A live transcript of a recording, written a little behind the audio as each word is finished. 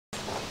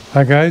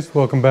Hi guys,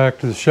 welcome back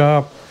to the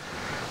shop.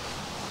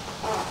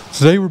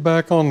 Today we're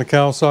back on the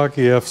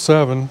Kawasaki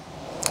F7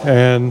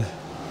 and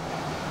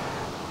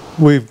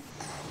we've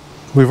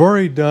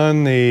already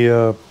done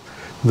the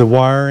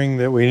wiring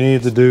that we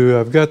need to do.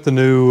 I've got the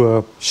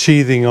new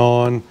sheathing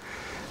on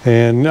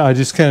and I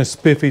just kind of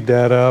spiffied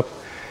that up.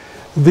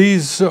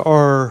 These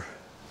are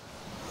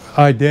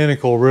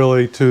identical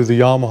really to the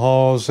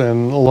Yamahas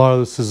and a lot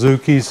of the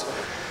Suzukis,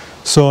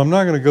 so I'm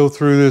not going to go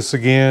through this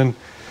again.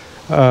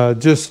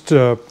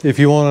 If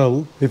you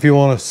want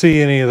to see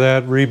any of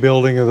that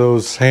rebuilding of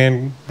those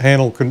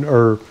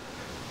handlebar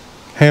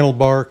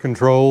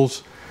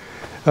controls,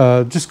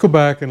 just go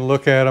back and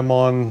look at them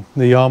on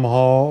the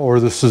Yamaha or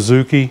the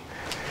Suzuki.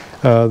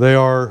 They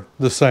are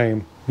the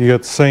same. You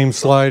got the same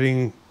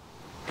sliding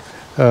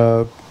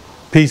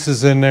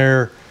pieces in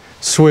there.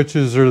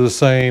 Switches are the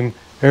same.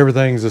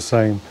 Everything's the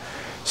same.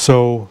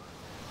 So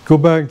go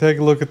back and take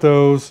a look at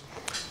those.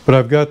 But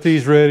I've got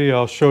these ready.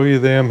 I'll show you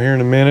them here in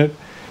a minute.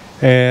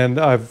 And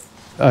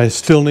I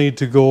still need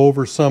to go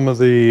over some of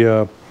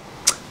the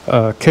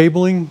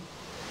cabling,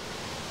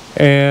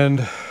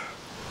 and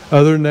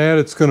other than that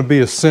it's going to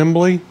be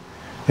assembly,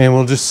 and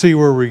we'll just see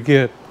where we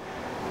get.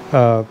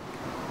 You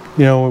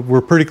know,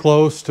 we're pretty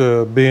close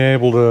to being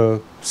able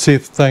to see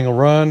if the thing will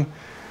run.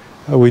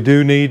 We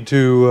do need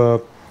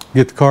to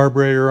get the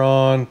carburetor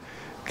on,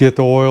 get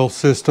the oil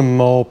system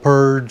all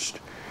purged,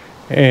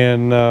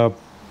 and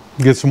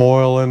get some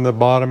oil in the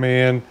bottom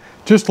end.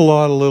 Just a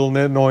lot of little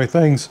nitty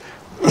things.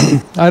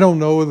 I don't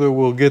know that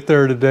we'll get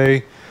there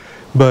today,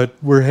 but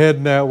we're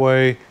heading that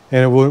way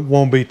and it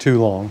won't be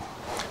too long.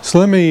 So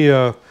let me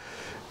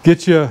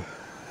get you,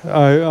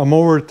 I'm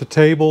over at the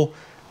table.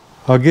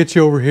 I'll get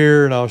you over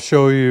here and I'll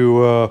show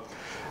you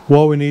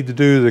what we need to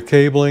do to the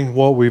cabling,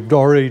 what we've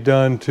already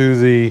done to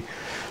the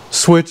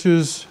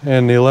switches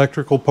and the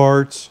electrical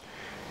parts,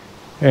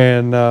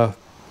 and kind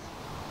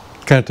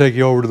of take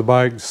you over to the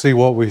bike and see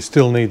what we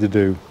still need to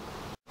do.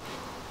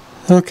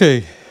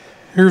 Okay,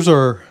 here's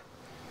our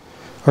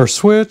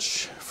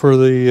switch for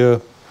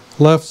the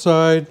left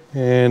side,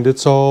 and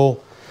it's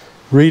all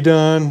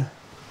redone.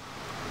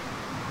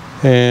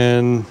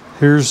 And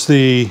here's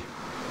the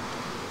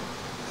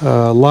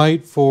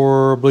light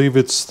for, I believe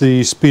it's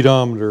the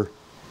speedometer,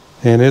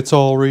 and it's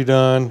all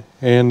redone,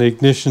 and the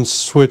ignition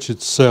switch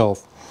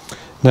itself.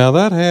 Now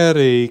that had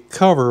a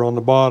cover on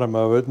the bottom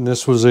of it, and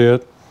this was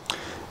it,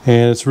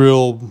 and it's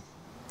real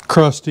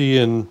crusty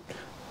and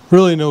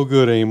really no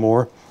good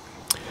anymore.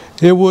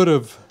 It would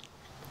have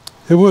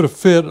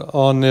fit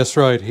on this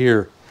right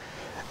here,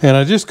 and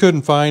I just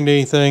couldn't find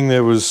anything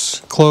that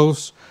was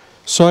close,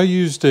 so I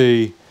used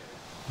a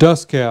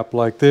dust cap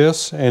like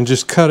this and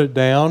just cut it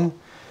down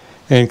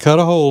and cut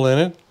a hole in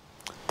it,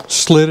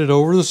 slid it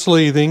over the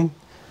sleeving,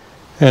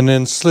 and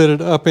then slid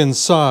it up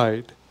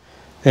inside,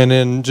 and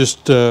then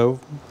just the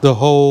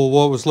hole,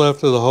 what was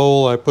left of the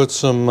hole, I put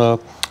some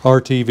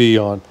RTV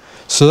on.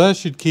 So that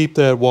should keep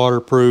that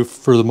waterproof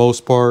for the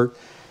most part.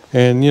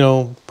 And you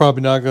know,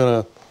 probably not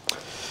going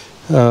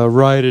to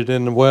ride it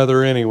in the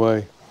weather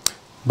anyway.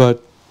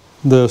 But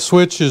the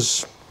switch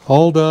is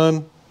all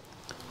done.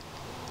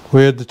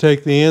 We had to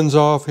take the ends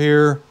off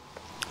here,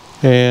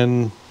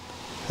 and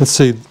let's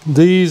see,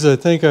 these I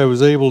think I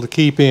was able to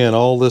keep in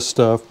all this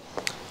stuff,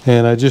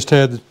 and I just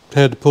had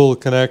to pull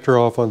the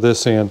connector off on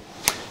this end.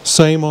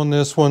 Same on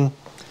this one,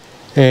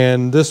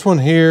 and this one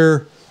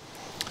here,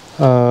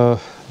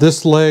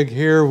 this leg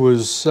here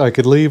was, I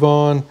could leave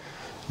on.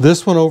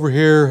 This one over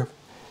here,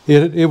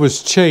 it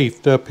was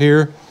chafed up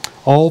here.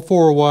 All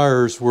four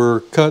wires were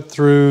cut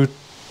through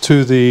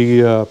to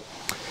the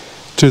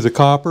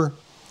copper.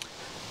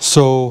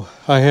 So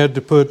I had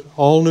to put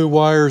all new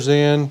wires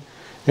in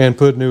and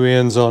put new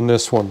ends on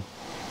this one.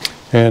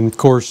 And of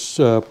course,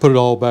 put it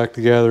all back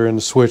together in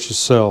the switch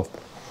itself.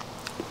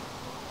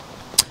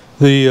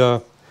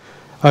 I've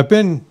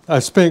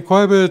spent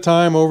quite a bit of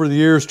time over the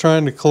years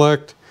trying to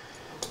collect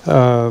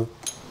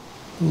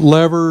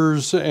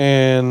levers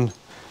and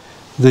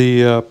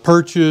the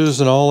perches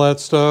and all that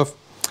stuff,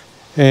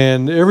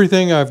 and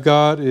everything I've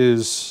got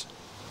is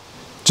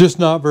just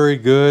not very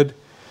good,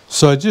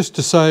 so I just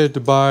decided to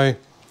buy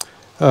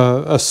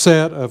a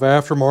set of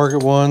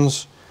aftermarket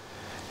ones,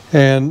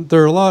 and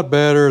they're a lot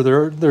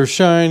better. They're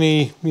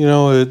shiny, you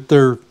know,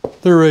 they're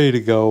ready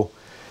to go,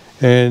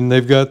 and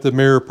they've got the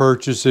mirror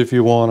purchase if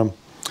you want them.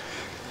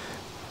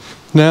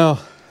 Now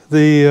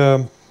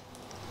the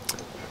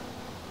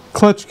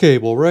clutch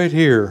cable right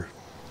here,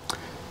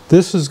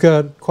 this has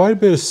got quite a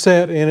bit of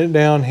set in it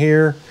down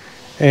here,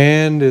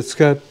 and it's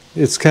kind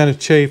of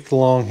chafed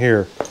along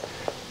here,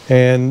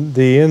 and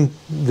the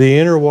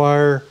inner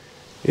wire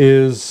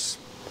is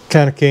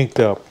kind of kinked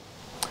up.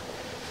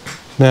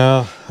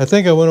 Now I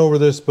think I went over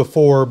this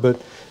before,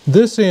 but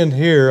this end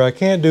here I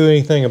can't do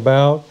anything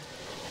about,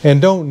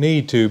 and don't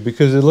need to,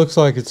 because it looks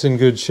like it's in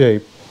good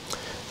shape.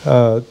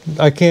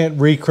 I can't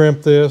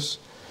recrimp this,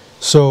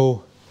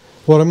 so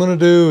what I'm going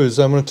to do is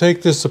I'm going to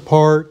take this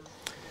apart.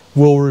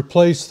 We'll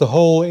replace the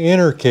whole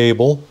inner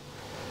cable.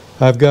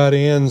 I've got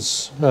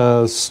ends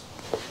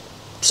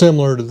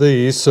similar to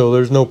these, so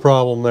there's no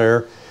problem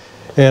there.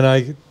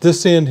 And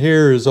this end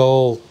here is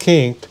all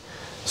kinked,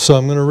 so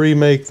I'm going to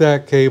remake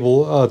that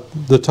cable,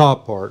 the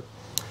top part.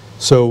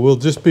 So we'll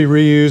just be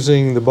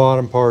reusing the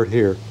bottom part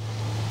here.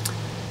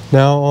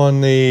 Now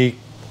on the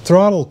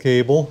throttle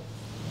cable,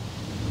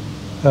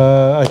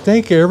 I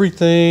think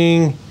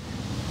everything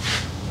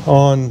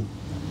on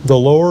the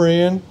lower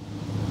end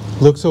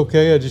looks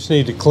okay. I just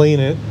need to clean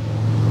it.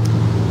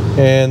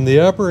 And the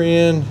upper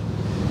end,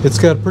 it's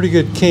got a pretty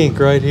good kink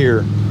right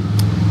here.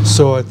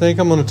 So I think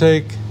I'm going to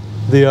take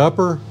the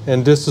upper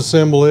and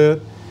disassemble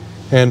it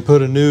and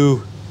put a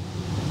new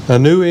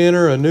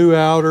inner, a new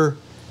outer,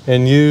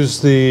 and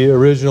use the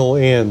original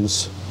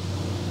ends.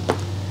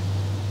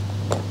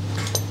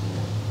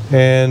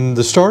 And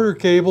the starter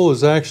cable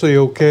is actually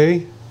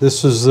okay.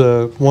 This is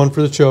the one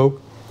for the choke.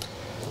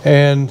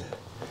 And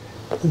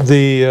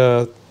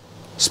the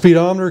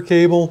speedometer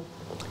cable,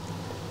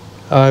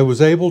 I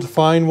was able to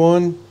find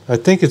one. I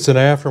think it's an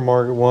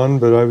aftermarket one,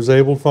 but I was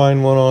able to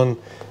find one on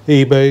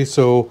eBay,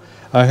 so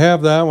I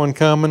have that one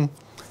coming.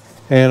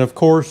 And of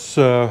course,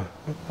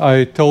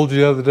 I told you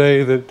the other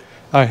day that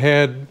I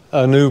had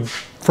a new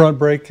front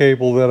brake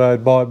cable that I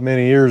bought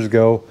many years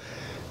ago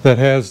that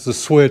has the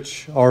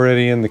switch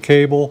already in the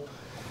cable,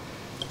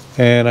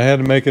 and I had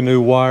to make a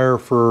new wire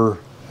for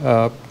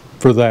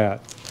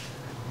that,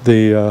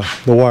 the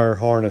wire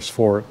harness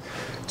for it.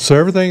 So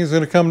everything is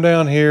going to come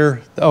down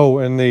here. Oh,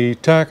 and the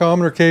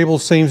tachometer cable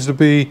seems to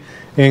be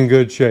in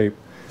good shape.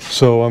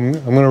 So I'm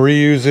going to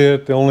reuse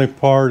it. The only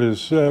part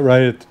is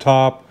right at the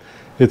top.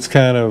 It's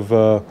kind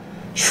of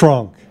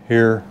shrunk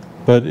here,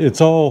 but it's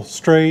all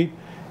straight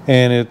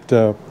and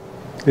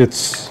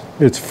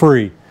it's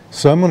free.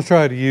 So I'm going to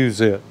try to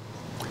use it.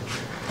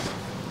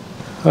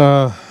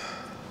 Like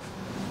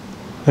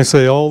I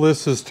say, all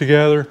this is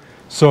together.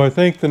 So I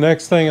think the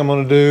next thing I'm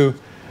going to do,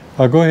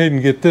 I'll go ahead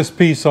and get this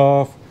piece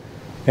off,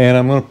 and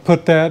I'm going to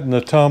put that in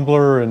the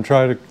tumbler and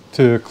try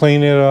to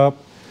clean it up.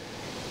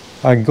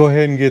 I can go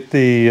ahead and get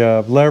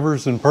the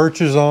levers and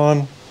perches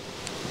on,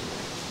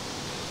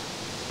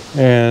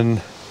 and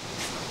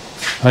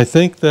I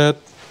think that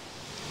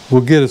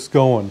will get us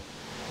going.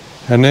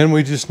 And then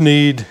we just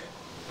need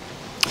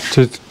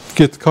to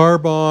get the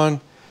carb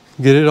on,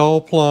 get it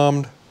all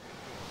plumbed,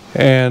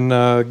 and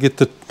get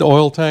the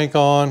oil tank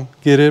on,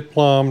 get it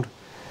plumbed,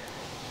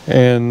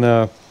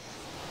 and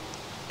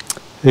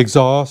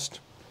exhaust,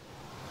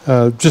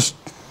 just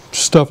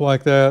stuff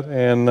like that,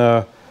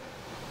 and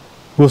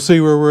we'll see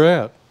where we're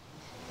at.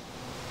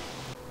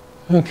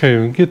 Okay,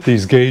 we'll get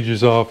these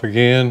gauges off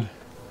again,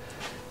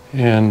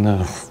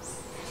 and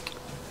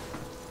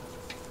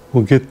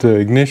we'll get the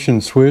ignition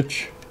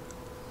switch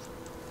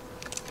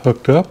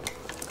hooked up,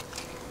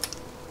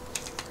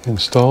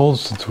 installed,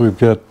 since we've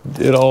got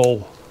it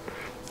all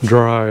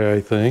dry,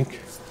 I think.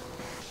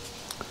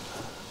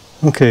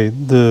 Okay,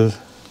 the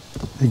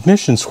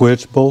ignition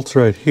switch bolts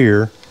right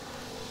here,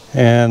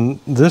 and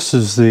this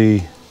is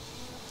the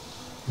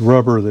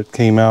rubber that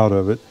came out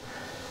of it.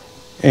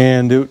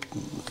 And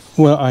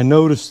well, I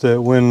noticed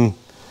that when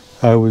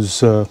I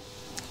was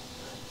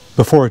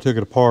before I took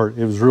it apart,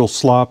 it was real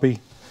sloppy,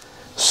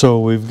 so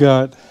we've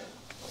got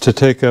to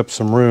take up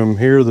some room.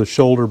 Here are the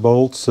shoulder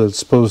bolts that it's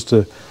supposed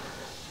to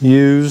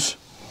use,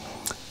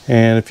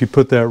 and if you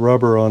put that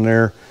rubber on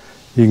there,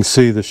 you can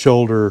see the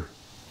shoulder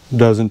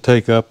doesn't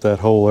take up that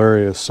whole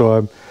area. So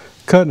I'm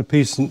cutting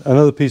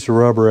another piece of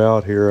rubber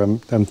out here. I'm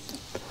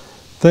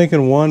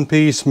thinking one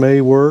piece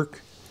may work,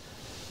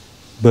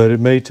 but it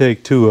may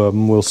take two of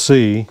them. We'll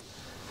see.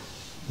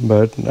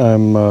 But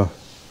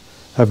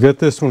I've got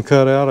this one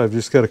cut out. I've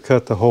just got to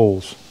cut the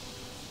holes.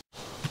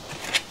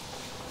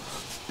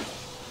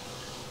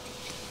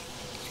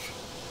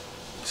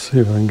 See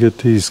if I can get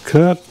these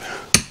cut.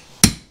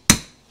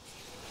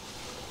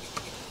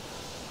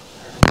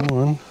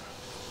 One.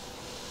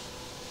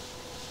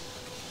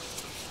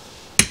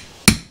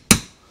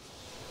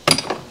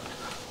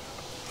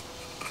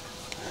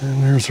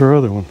 And there's our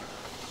other one.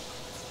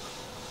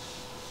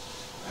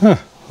 Huh,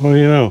 well,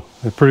 you know,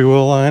 they pretty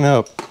well line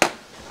up.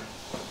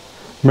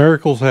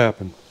 Miracles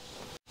happen.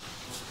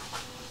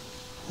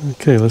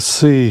 Okay, let's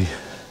see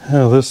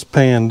how this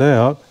panned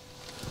out.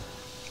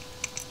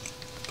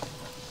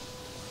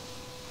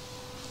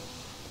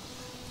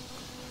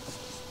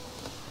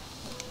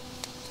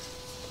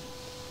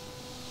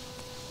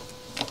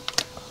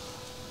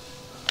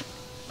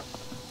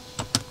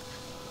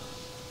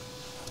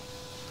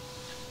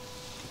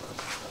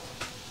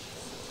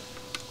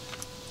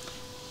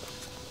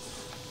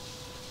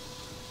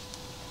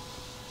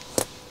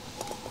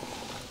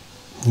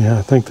 Yeah,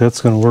 I think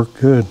that's going to work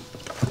good.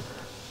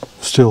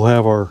 Still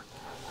have our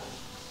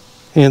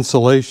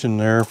insulation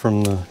there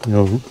from the, you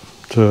know,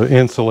 to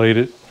insulate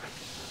it.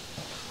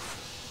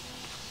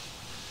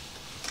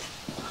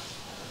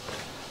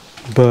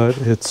 But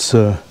it's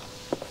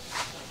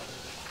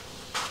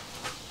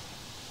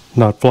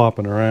not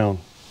flopping around.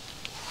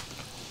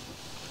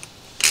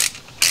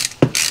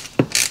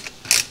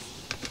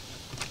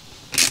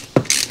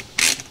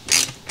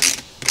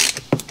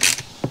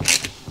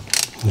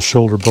 The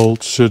shoulder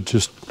bolts should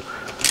just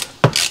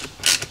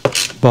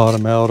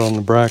bottom out on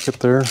the bracket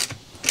there.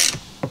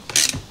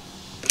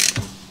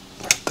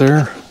 Right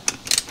there.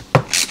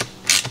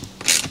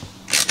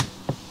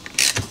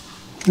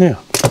 Yeah.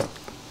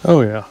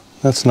 Oh yeah,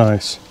 that's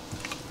nice.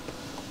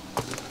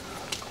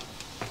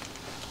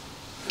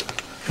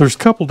 There's a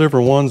couple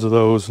different ones of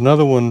those.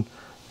 Another one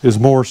is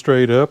more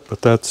straight up,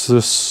 but that's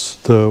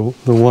the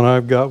one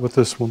I've got with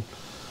this one.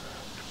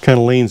 Kind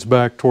of leans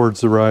back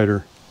towards the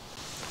rider.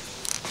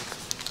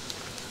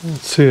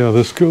 Let's see how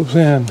this goes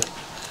in.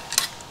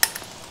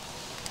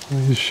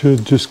 We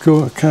should just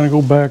kind of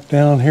go back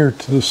down here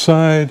to the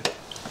side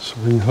so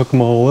we can hook them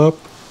all up.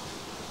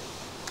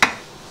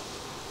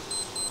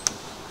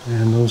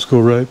 And those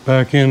go right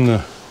back in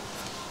the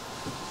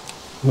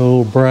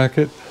little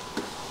bracket.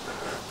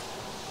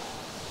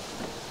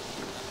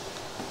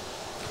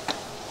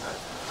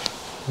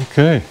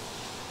 Okay.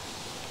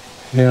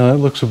 Yeah, that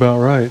looks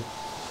about right.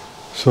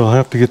 So I'll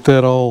have to get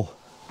that all,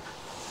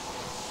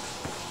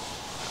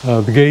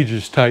 the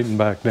gauges tightened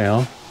back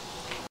down.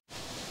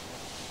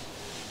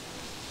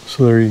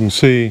 So there you can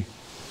see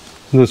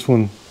this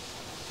one,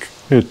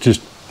 it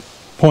just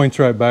points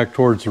right back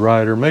towards the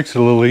rider. Makes it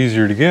a little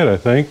easier to get, I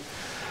think.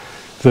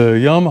 The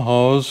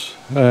Yamahas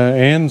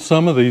and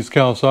some of these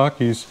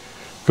Kawasaki's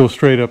go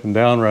straight up and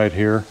down right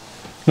here.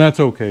 And that's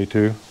okay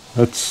too.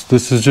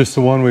 This is just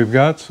the one we've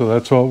got, so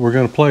that's what we're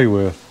going to play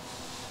with.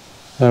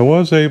 I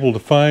was able to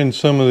find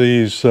some of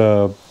these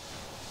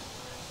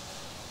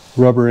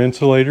rubber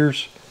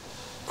insulators.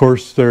 Of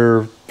course,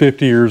 they're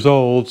 50 years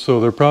old, so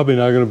they're probably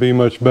not going to be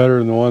much better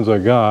than the ones I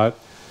got.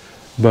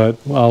 But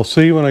I'll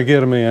see when I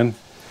get them in.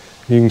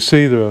 You can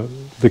see the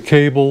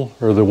cable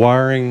or the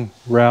wiring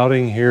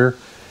routing here,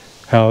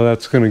 how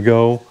that's going to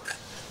go.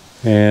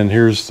 And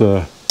here's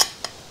the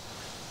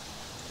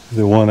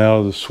one out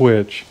of the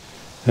switch.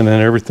 And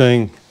then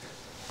everything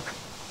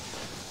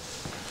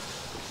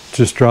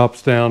just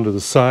drops down to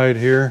the side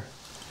here.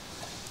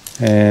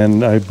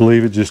 And I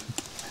believe it just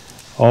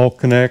all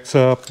connects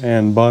up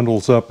and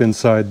bundles up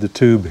inside the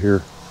tube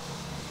here.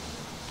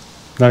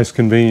 Nice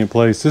convenient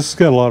place. This has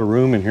got a lot of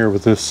room in here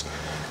with this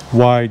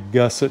wide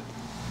gusset.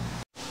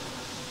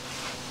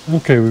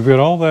 Okay, we've got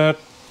all that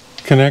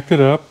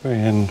connected up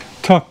and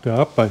tucked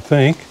up, I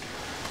think.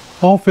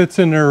 All fits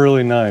in there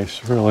really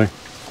nice, really.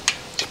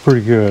 It's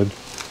pretty good.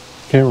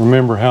 Can't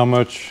remember how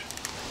much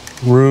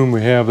room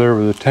we have there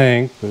with the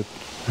tank, but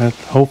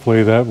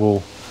hopefully that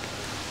will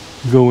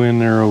go in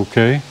there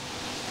okay.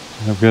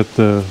 I've got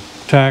the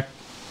tack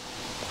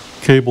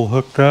cable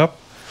hooked up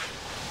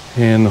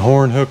and the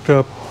horn hooked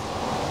up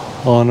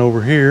on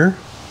over here.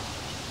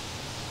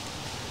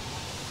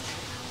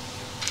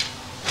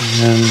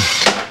 And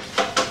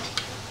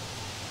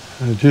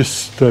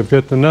I've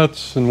got the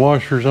nuts and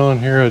washers on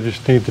here. I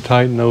just need to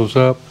tighten those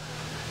up.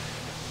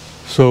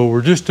 So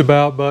we're just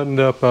about buttoned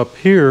up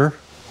here.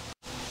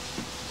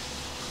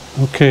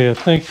 Okay, I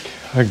think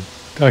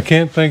I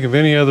can't think of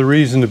any other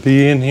reason to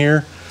be in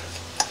here.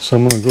 So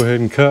I'm going to go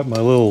ahead and cut my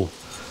little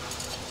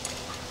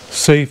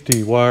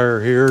safety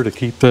wire here to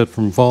keep that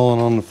from falling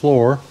on the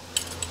floor.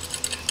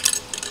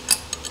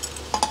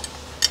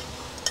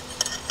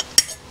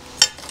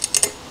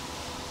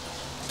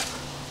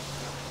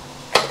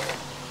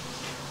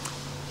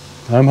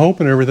 I'm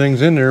hoping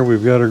everything's in there.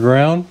 We've got our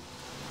ground,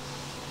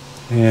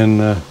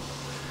 and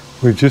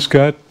we've just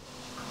got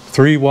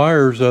 3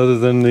 wires other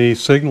than the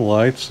signal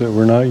lights that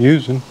we're not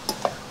using.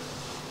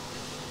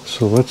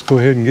 So let's go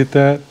ahead and get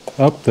that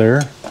up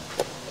there.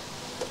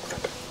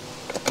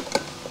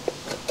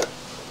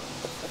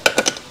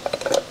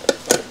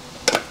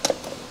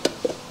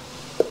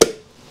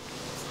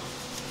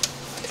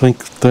 I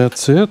think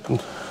that's it.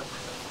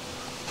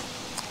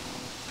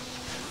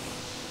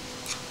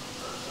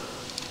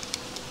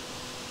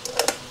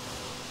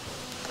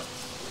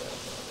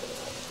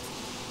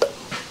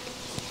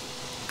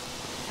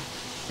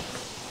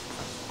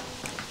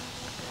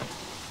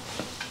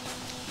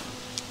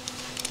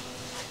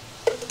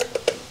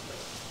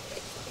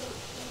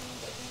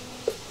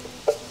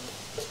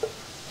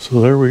 So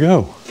there we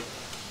go.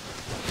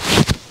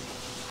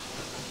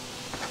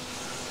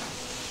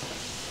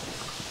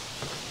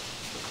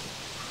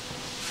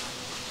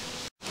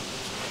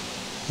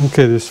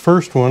 Okay, this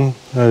first one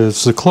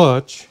is the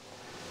clutch,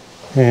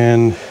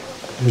 and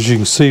as you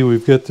can see,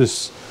 we've got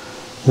this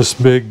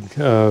big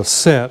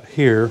set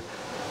here,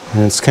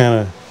 and it's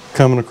kind of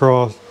coming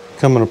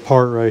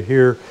apart right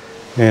here,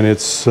 and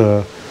it's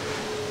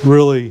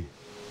really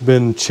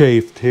been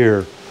chafed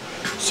here.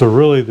 So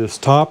really this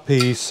top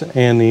piece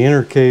and the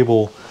inner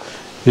cable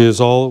is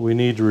all that we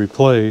need to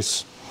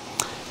replace.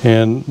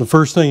 And the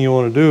first thing you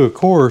want to do, of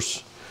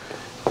course,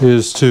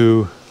 is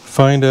to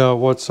find out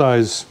what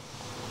size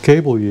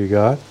cable you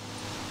got.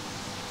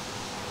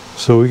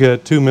 So we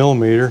got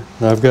 2mm.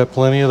 I've got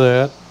plenty of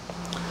that.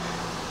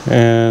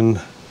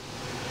 And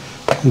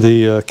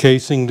the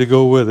casing to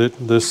go with it.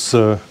 This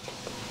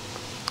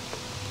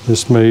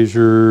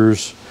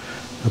measures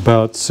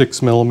about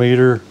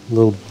 6mm, a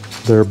little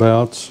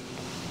thereabouts.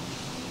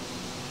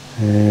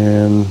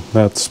 And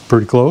that's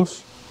pretty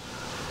close.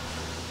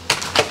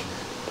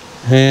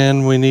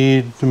 And we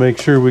need to make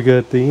sure we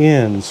got the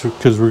ends,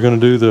 because we're going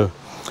to do the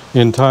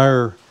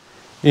entire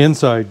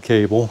inside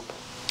cable,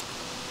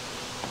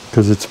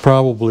 because it's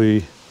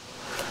probably,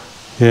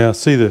 yeah,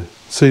 see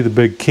the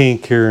big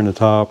kink here in the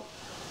top.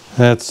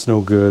 That's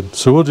no good,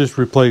 so we'll just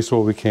replace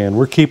what we can.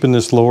 We're keeping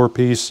this lower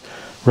piece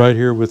right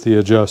here with the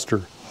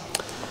adjuster.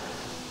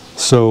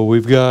 So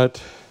we've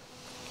got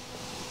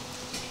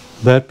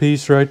that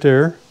piece right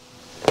there,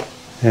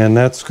 and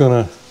that's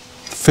going to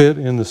fit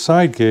in the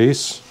side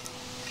case.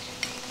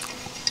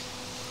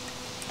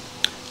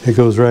 It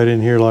goes right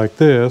in here like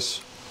this.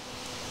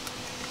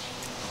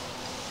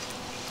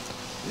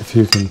 If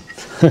you can,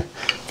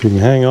 if you can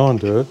hang on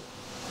to it.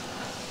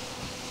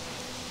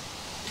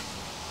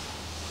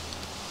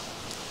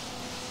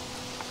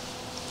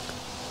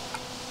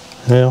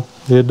 Well,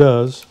 it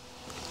does.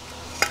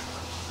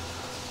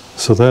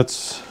 So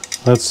that's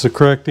the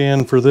correct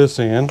end for this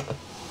end.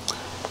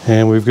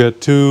 And we've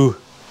got two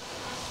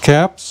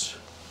caps.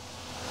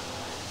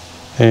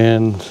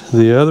 And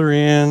the other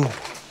end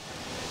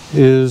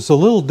is a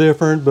little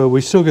different, but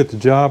we still get the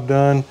job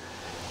done.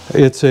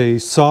 It's a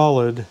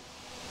solid,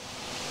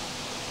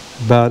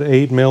 about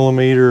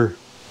 8mm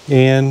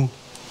end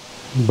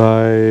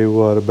by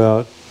what,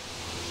 about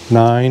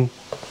 9.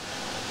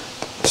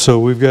 So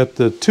we've got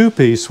the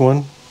 2-piece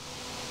one.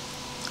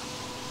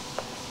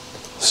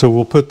 So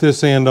we'll put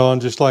this end on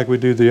just like we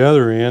do the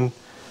other end,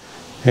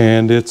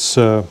 and it's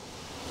about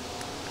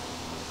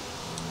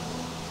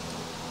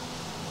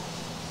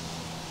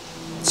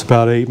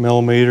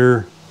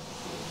 8mm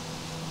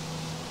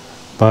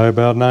by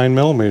about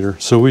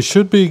 9mm. So we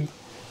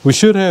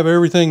should have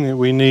everything that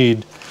we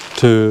need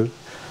to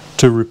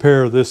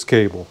repair this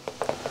cable.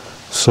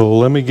 So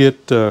let me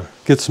get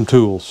some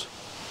tools.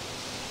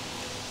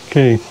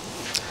 Okay,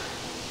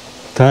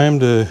 time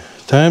to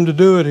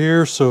do it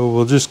here. So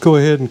we'll just go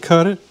ahead and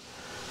cut it,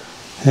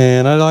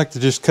 and I like to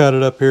just cut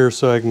it up here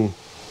so I can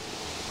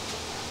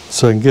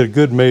get a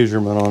good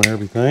measurement on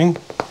everything,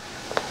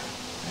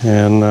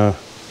 and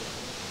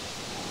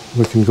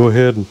we can go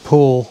ahead and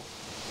pull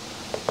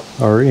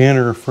our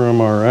inner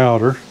from our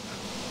outer.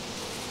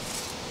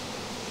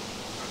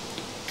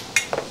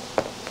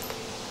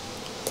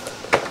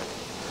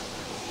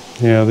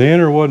 Yeah, the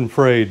inner wasn't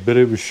frayed, but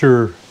it was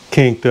sure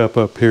kinked up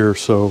here,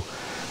 so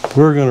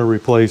we're going to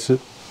replace it.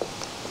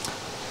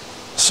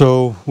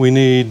 So we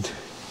need,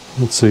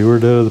 let's see, where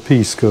did the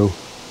piece go?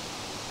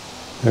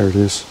 There it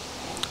is.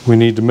 We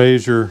need to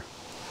measure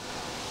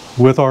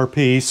with our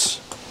piece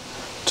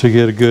to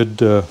get a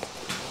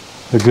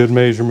good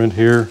measurement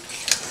here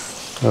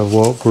of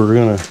what we're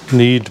going to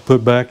need to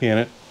put back in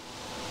it.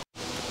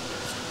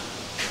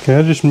 Okay,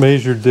 I just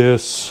measured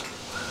this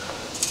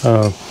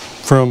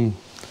from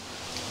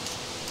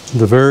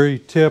the very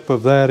tip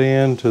of that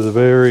end to the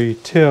very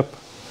tip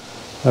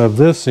of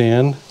this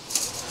end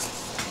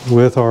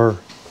with our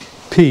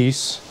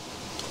piece,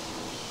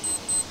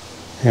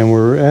 and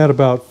we're at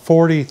about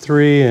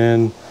 43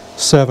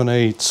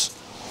 7/8.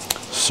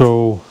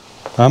 So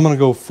I'm going to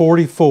go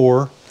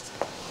 44.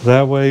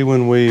 That way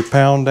when we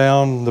pound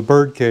down the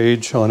bird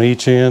cage on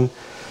each end,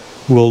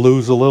 we'll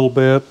lose a little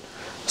bit.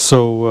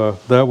 So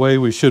that way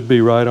we should be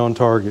right on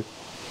target.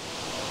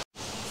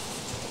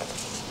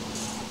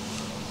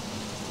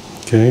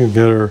 Okay, we've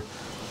got our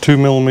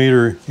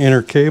 2mm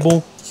inner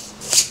cable.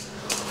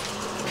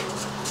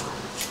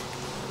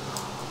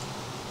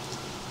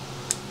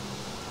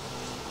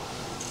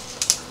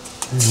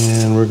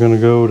 And we're going to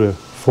go to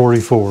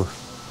 44.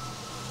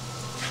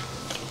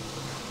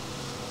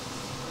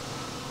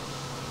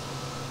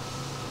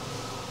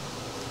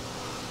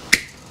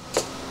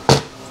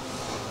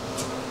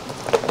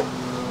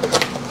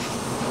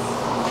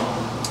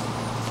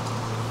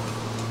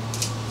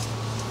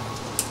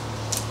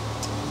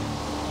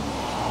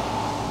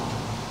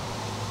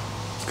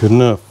 Good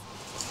enough.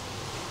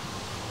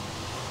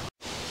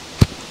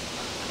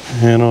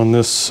 And on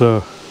this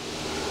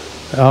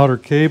outer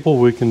cable,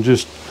 we can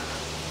just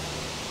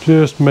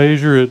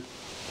measure it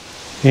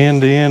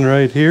end to end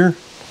right here.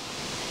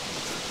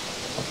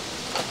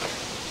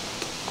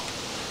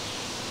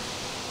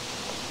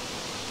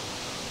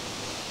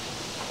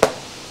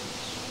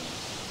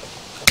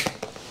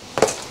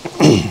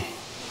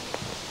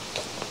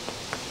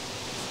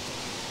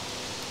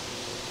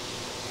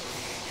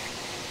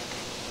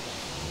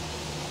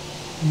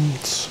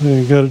 So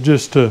you got it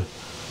just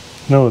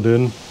no it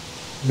didn't.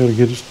 You got to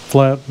get it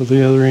flat with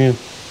the other end,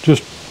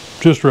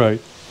 just right.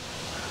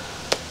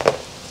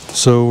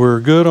 So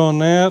we're good on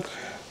that.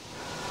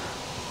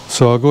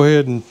 So I'll go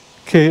ahead and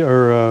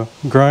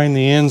grind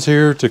the ends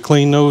here to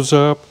clean those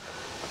up,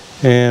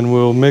 and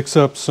we'll mix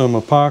up some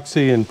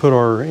epoxy and put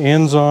our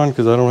ends on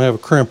because I don't have a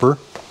crimper.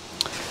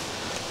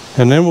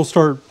 And then we'll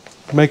start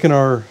making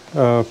our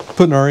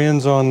putting our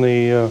ends on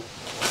the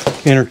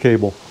inner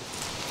cable.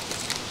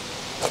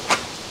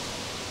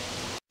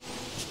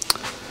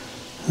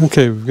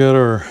 Okay, we've got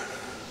our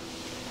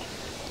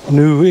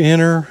new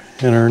inner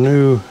and our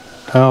new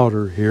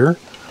outer here.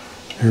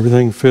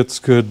 Everything fits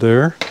good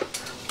there.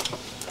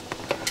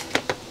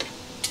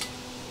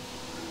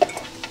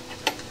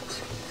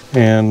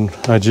 and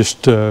I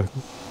just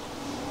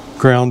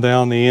ground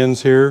down the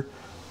ends here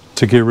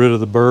to get rid of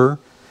the burr,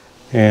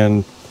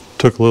 and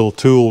took a little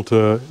tool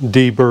to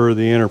deburr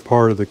the inner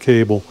part of the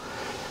cable.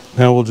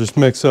 Now we'll just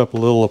mix up a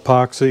little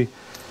epoxy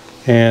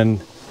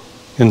and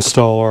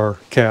install our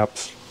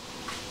caps.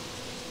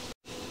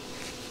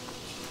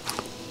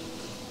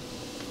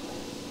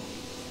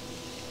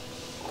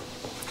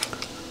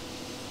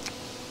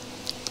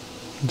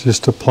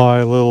 Just apply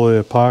a little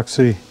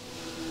epoxy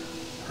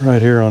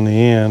right here on the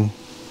end.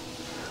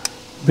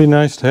 It'd be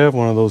nice to have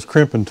one of those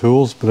crimping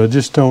tools, but I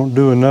just don't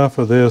do enough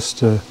of this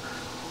to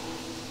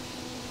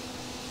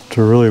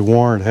really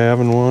warrant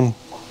having one.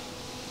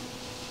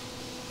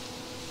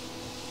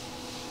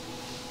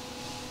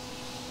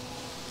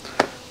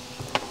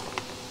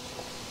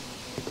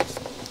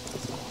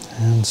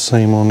 And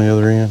same on the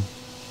other end.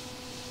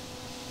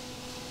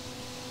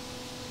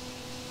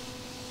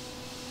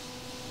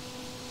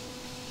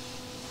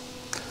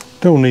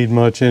 Don't need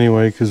much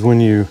anyway, because when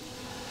you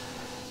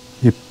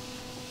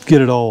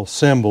get it all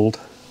assembled,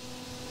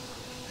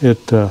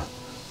 it's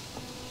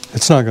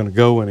not going to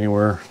go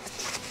anywhere.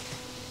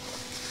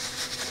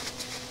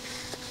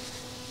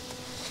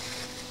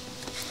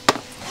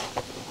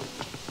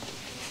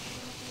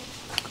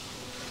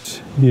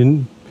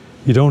 You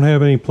don't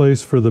have any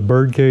place for the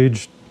bird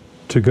cage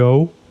to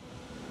go,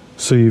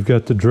 so you've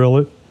got to drill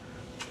it.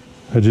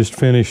 I just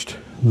finished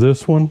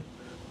this one.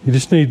 You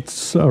just need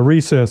a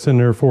recess in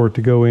there for it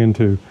to go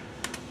into.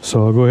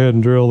 So I'll go ahead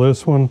and drill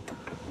this one.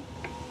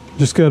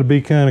 Just got to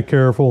be kind of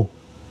careful.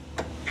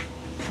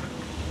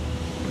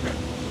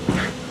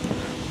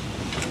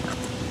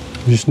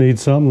 You just need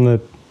something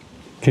that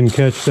can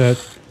catch that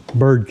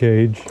bird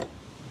cage.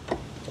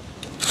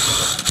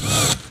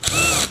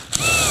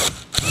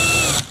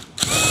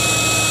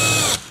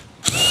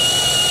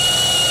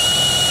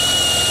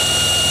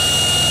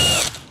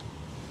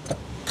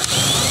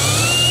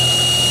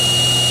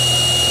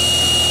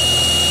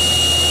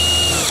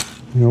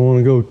 You don't want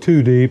to go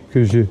too deep,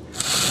 because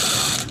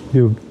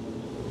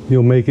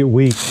you'll make it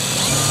weak.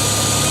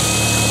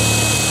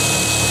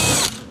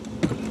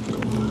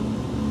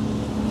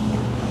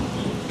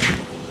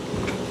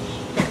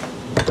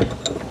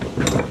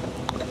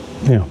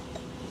 Yeah.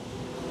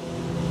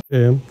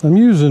 Okay, I'm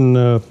using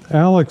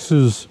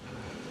Alex's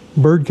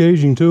bird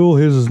caging tool.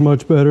 His is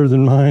much better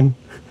than mine,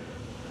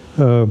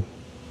 but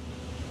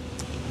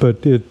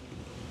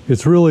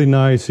it's really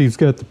nice. He's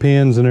got the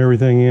pins and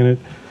everything in it.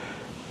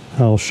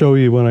 I'll show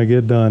you when I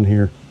get done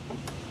here.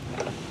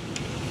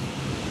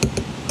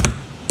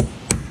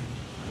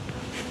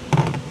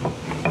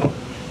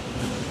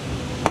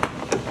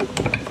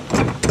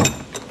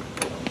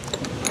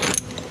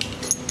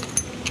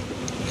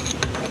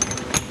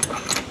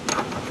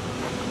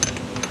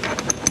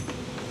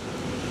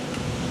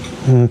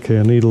 Okay,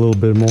 I need a little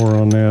bit more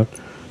on that.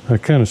 I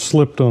kind of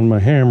slipped on my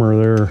hammer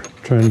there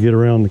trying to get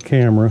around the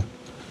camera.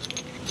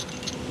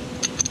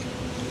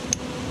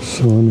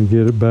 So let me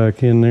get it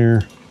back in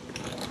there.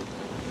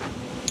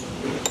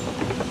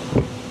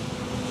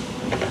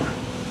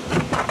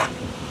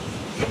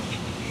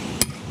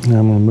 Now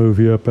I'm going to move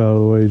you up out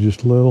of the way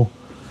just a little.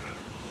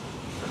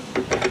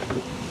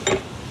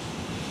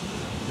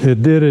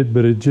 It did it,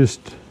 but it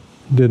just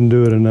didn't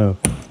do it enough.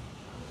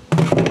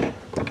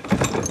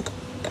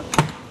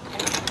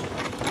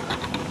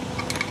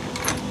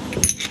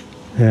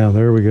 Yeah,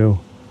 there we go.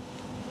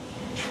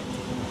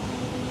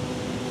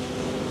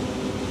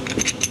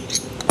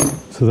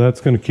 So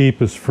that's going to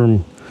keep us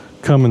from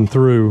coming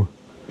through.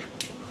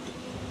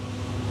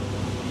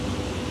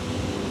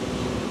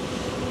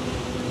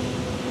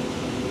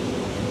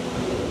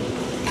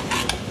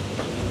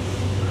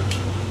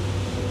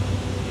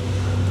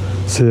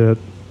 See, that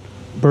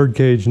bird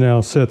cage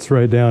now sets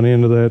right down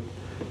into that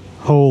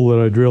hole that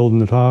I drilled in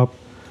the top,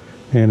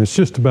 and it's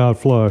just about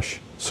flush,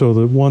 so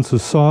that once the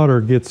solder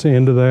gets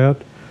into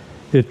that,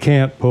 it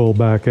can't pull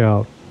back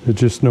out. There's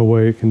just no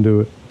way it can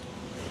do it.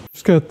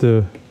 Just got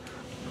the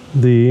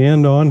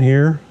end on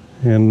here,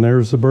 and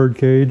there's the bird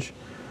cage.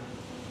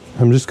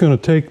 I'm just going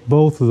to take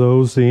both of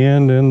those, the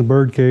end and the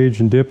bird cage,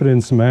 and dip it in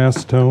some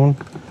acetone.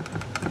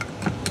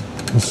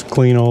 Just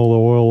clean all the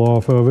oil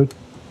off of it.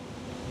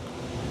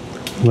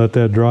 Let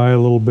that dry a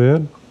little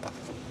bit.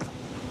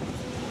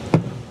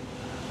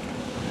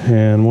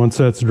 And once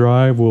that's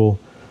dry, we'll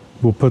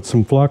put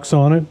some flux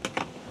on it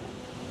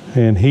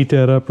and heat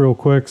that up real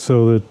quick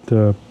so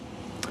that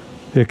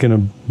it can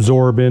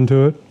absorb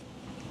into it.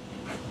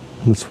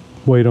 Let's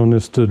wait on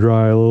this to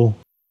dry a little.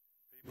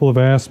 People have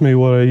asked me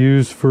what I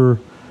use for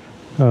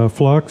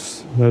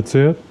flux. That's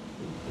it.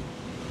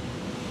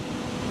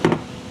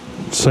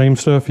 Same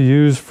stuff you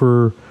use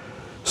for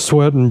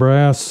sweat and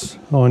brass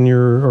on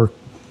your, or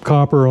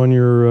copper on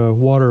your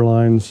water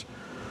lines.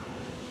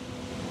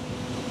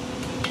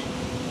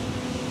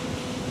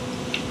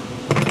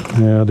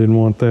 Yeah, I didn't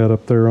want that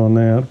up there on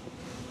that.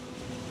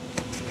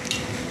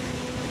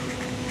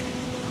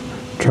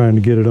 Trying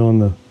to get it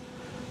on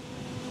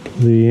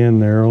the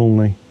end there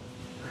only.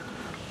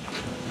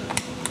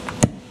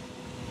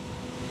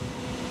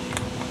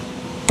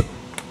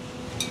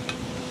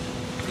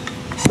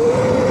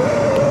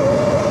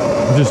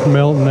 Just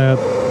melting that,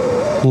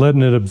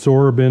 letting it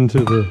absorb into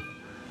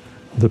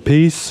the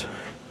piece.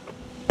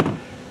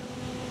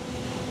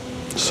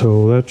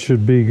 So that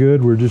should be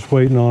good. We're just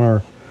waiting on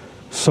our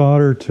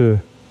solder to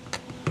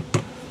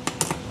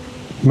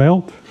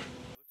melt.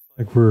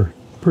 Like we're in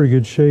pretty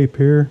good shape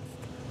here.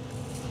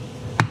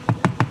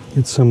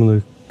 Get some of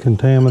the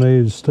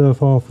contaminated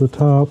stuff off the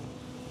top.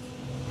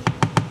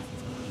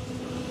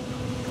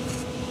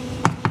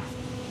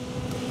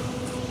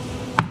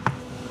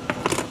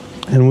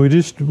 And we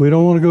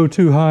don't want to go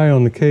too high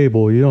on the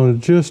cable. You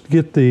want to just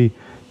get the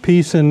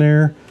piece in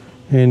there,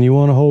 and you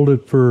want to hold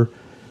it for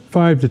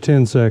 5 to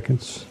 10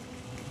 seconds.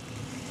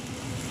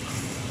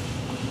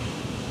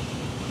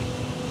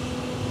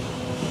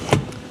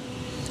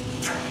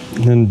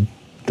 And then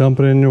dump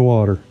it in your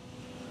water.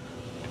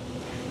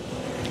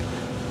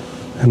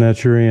 And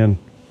that's your end.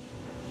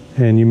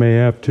 And you may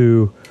have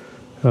to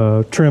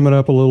trim it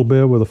up a little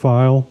bit with a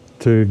file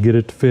to get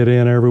it to fit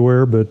in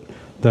everywhere, but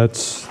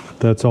that's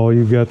all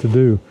you've got to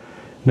do.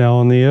 Now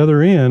on the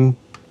other end,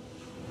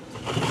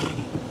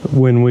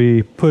 when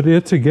we put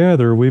it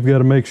together, we've got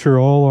to make sure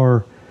all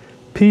our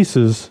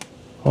pieces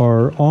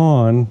are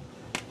on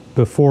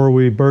before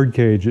we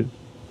birdcage it.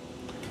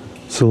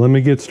 So let me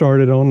get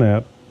started on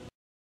that.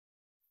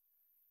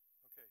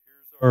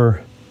 Here's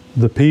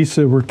the piece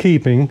that we're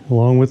keeping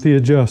along with the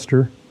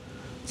adjuster.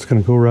 It's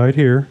going to go right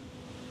here,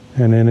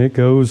 and then it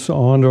goes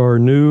onto our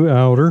new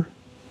outer.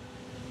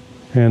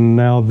 And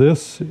now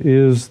this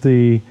is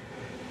the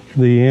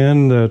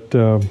end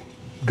that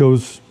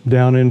goes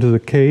down into the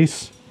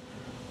case.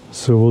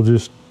 So we'll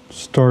just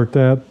start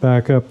that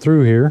back up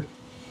through here.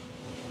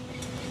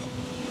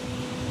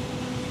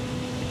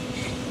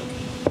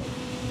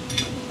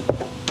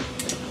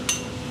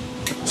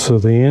 So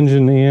the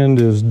engine end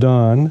is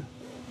done.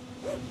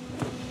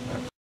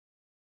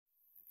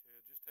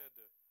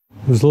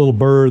 There's a little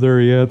burr there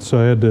yet, so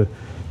I had to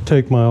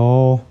take my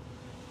awl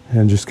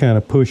and just kind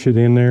of push it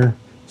in there.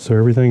 So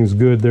everything's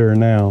good there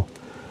now.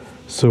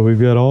 So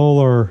we've got all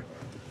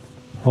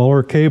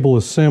our cable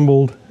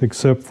assembled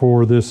except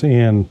for this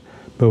end,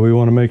 but we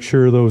want to make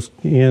sure those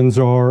ends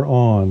are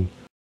on.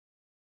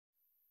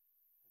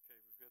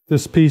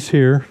 This piece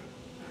here,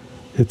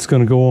 it's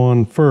going to go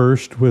on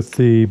first with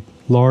the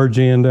large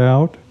end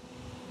out,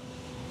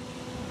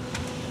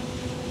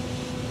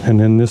 and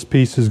then this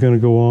piece is going to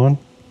go on,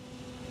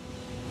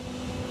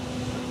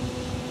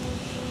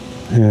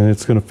 and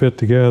it's going to fit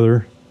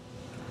together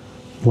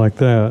like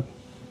that,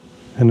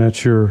 and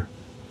that's your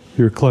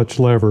clutch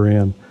lever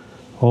end.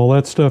 All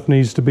that stuff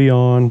needs to be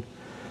on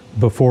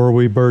before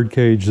we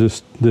birdcage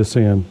this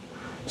end.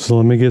 So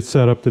let me get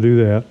set up to do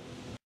that.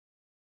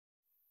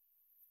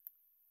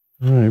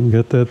 All right, we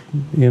got that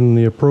in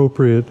the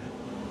appropriate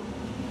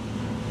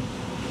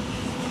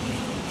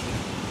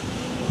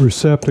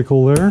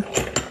receptacle there,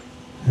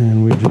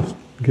 and we just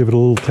give it a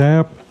little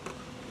tap.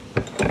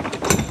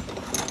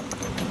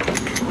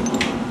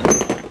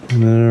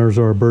 And then there's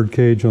our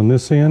birdcage on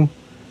this end,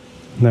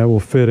 and that will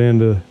fit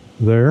into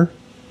there,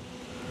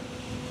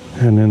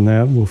 and then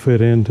that will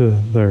fit into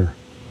there.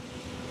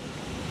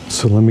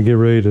 So let me get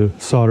ready to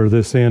solder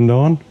this end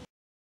on.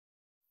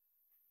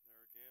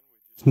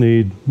 Just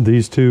need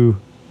these two,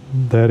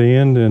 that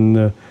end and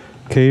the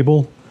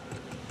cable,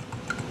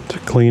 to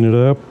clean it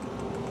up.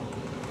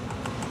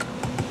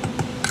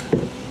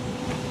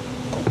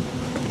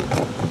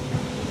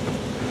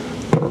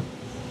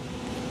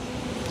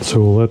 So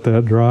we'll let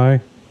that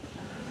dry.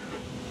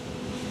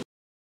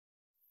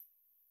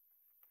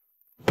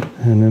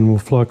 And then we'll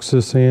flux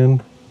this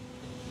in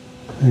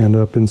and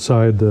up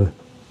inside the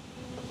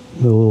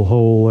little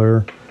hole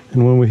there.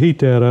 And when we heat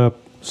that up,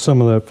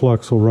 some of that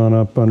flux will run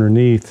up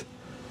underneath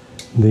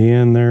the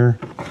end there,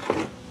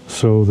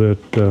 so that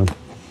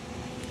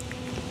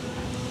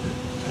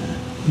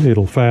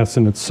it'll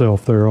fasten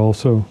itself there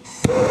also.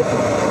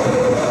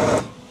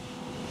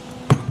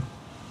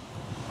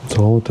 That's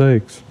all it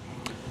takes.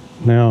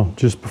 Now,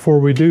 just before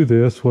we do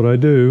this, what I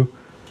do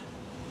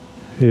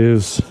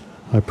is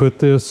I put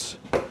this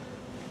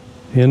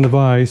in the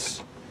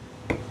vise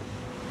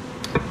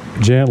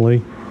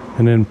gently,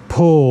 and then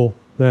pull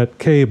that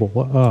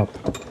cable up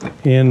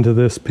into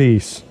this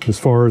piece as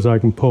far as I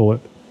can pull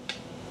it.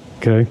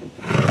 Okay.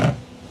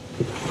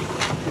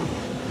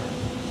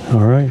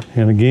 All right,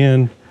 and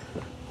again,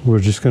 we're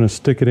just going to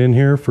stick it in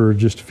here for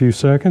just a few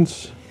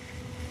seconds.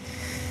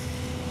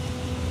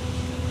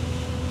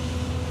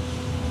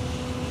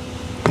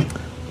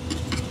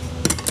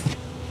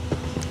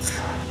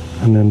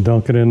 And then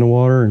dunk it in the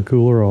water and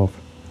cool her off.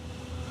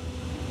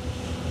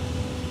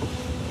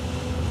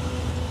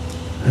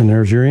 And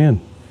there's your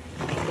end.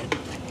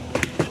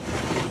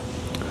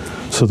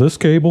 So this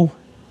cable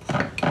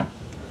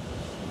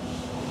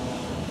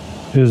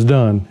is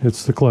done.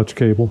 It's the clutch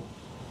cable.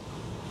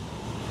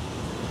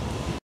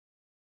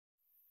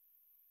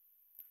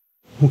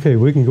 Okay,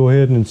 we can go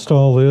ahead and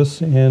install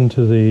this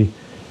into the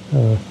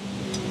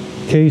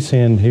case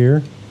end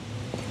here.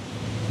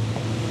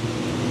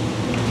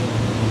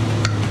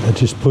 It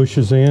just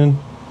pushes in,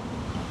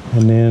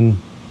 and then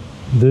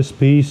this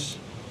piece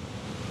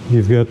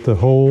you've got the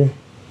hole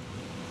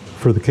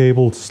for the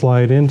cable to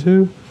slide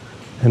into,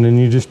 and then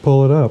you just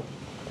pull it up.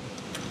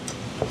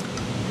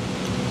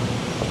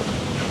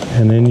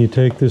 And then you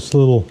take this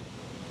little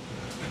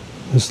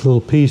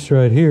piece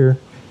right here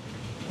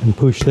and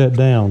push that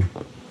down.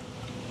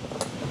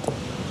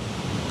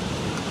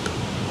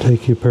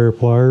 Take your pair of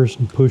pliers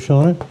and push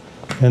on it,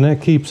 and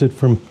that keeps it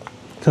from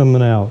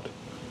coming out.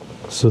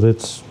 So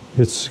it's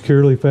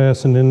securely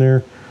fastened in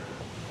there.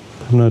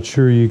 I'm not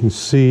sure you can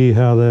see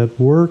how that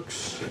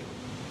works.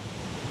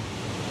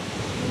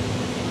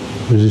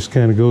 It just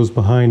kind of goes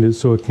behind it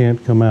so it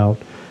can't come out.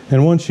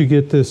 And once you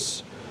get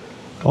this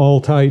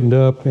all tightened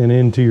up and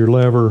into your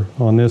lever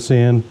on this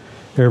end,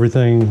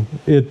 everything,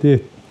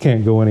 it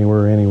can't go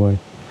anywhere anyway.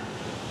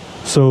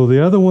 So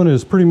the other one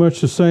is pretty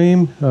much the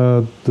same,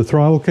 the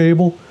throttle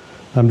cable.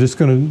 I'm just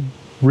going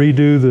to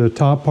redo the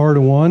top part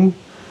of one,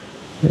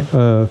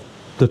 the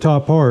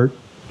top part,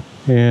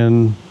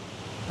 and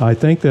I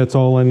think that's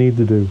all I need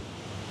to do.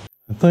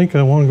 I think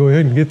I want to go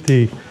ahead and get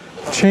the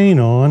chain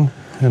on,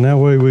 and that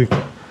way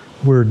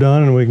we're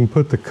done and we can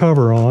put the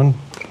cover on.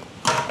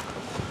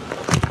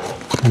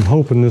 I'm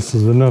hoping this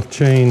is enough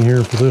chain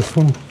here for this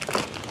one.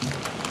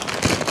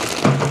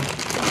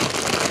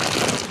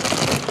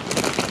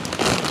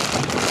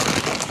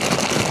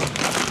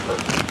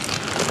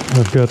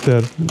 I've got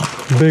that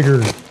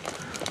bigger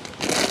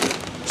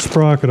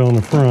sprocket on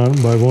the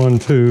front by 1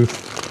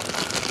 tooth.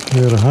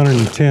 We got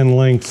 110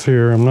 lengths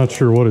here. I'm not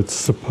sure what it's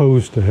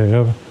supposed to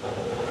have.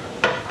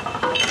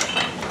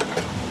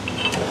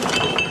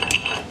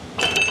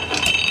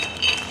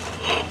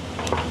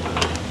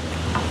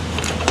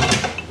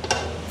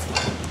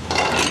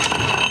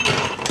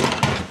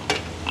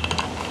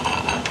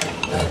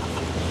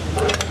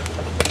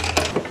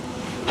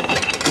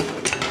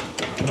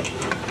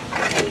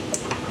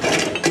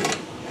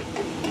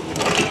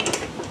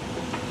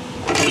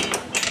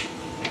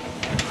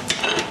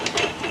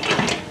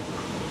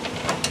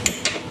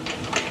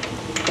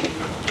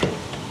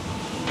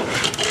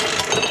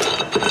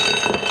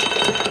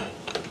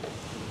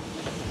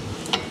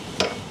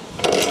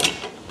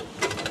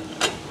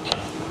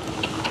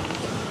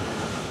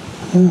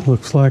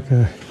 Looks like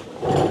I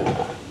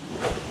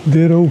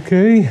did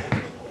okay.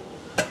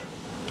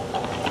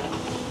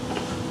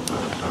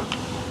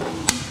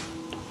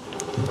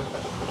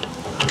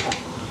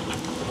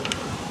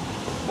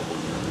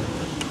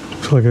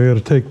 Looks like I got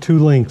to take 2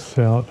 lengths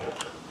out.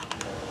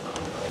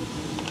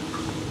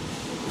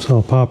 So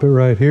I'll pop it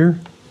right here,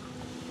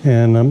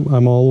 and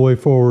I'm all the way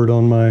forward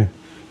on my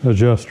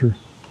adjuster.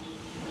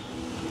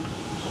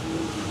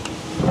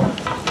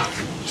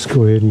 Just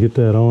go ahead and get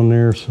that on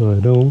there so I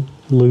don't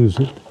lose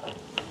it.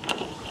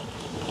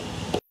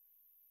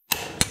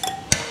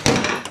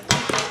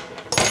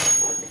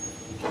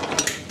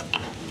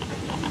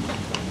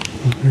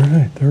 All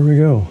right, there we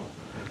go.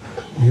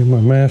 Get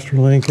my master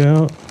link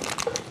out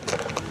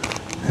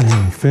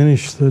and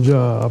finish the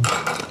job.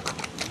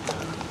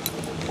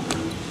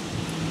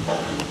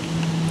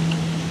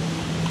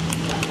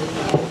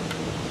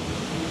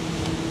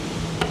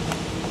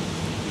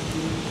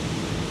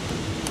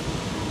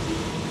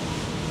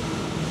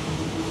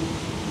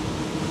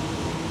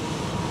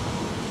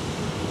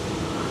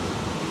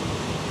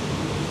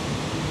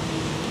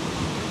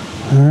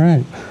 All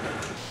right.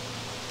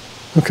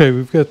 Okay,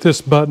 we've got this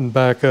button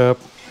back up,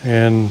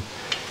 and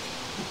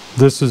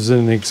this is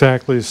in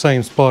exactly the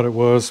same spot it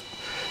was.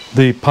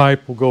 The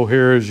pipe will go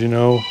here, as you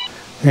know,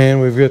 and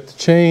we've got the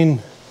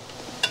chain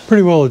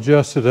pretty well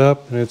adjusted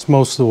up, and it's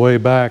most of the way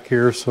back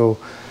here, so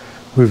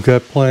we've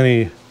got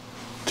plenty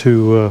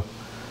to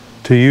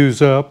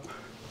use up.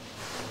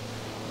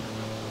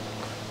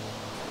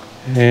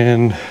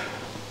 And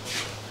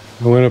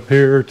I went up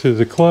here to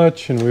the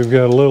clutch, and we've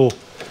got a little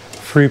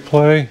free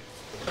play.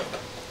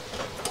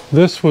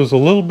 This was a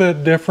little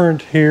bit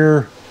different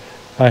here.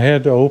 I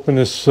had to open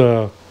this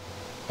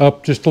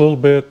up just a little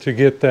bit to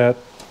get that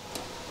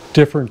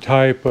different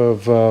type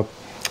of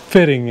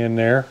fitting in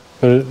there,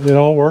 but it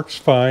all works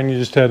fine. You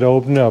just had to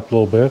open it up a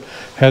little bit.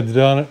 Had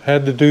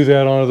to do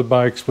that on other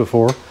bikes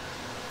before.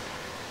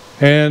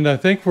 And I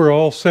think we're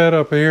all set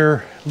up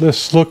here.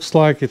 This looks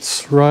like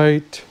it's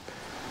right.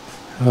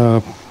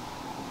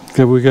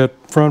 We got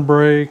front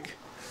brake,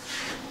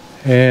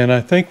 and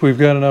I think we've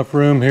got enough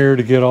room here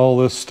to get all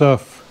this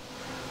stuff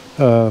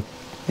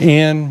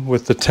in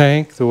with the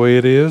tank the way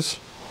it is.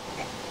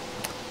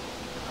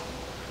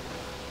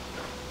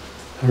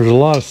 There's a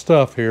lot of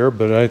stuff here,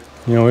 but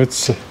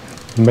it's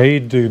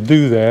made to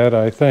do that,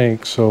 I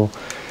think. So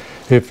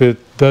if it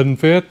doesn't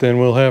fit, then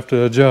we'll have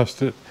to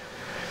adjust it.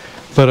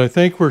 But I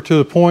think we're to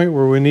the point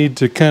where we need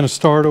to kind of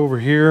start over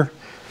here.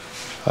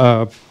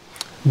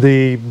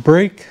 The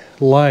brake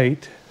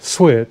light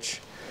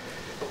switch,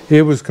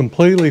 it was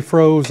completely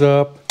froze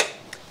up,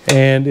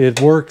 and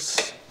it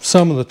works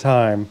some of the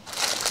time.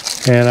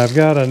 And I've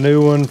got a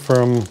new one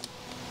from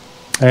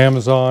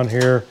Amazon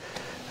here.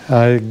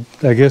 I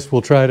guess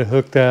we'll try to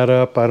hook that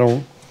up. I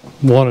don't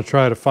want to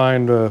try to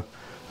find a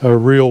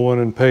real one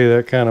and pay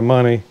that kind of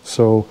money.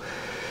 So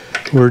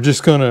we're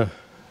just going to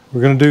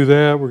we're going to do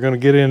that. We're going to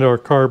get into our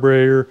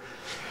carburetor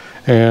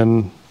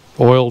and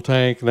oil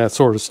tank and that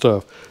sort of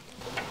stuff.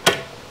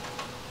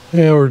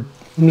 Yeah,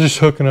 I'm just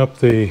hooking up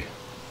the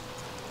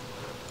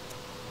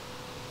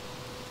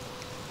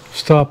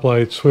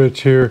stoplight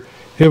switch here.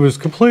 It was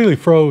completely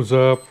froze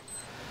up,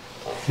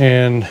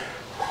 and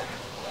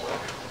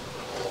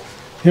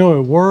you know,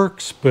 it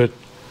works, but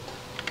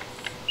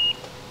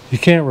you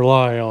can't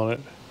rely on it.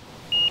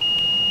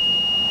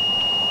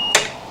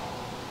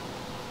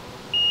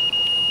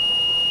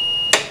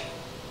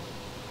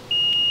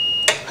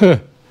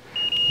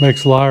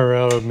 Makes a liar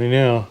out of me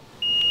now.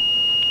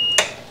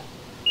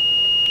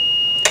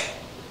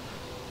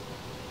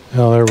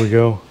 Oh, there we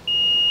go.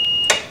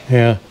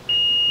 Yeah,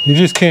 you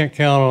just can't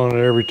count on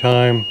it every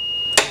time.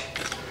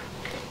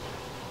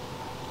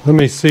 Let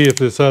me see if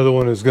this other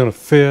one is going to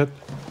fit.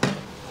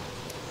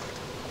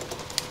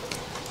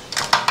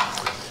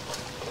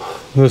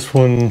 This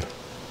one,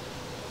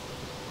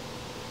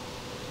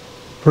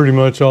 pretty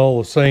much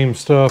all the same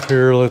stuff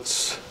here.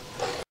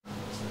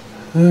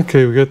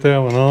 Okay, we got that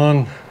one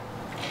on.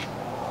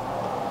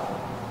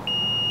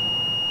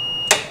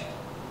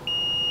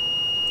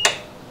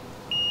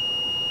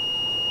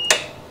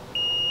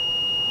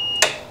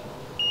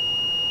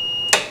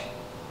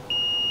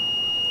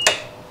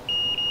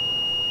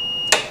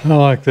 I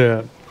like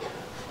that.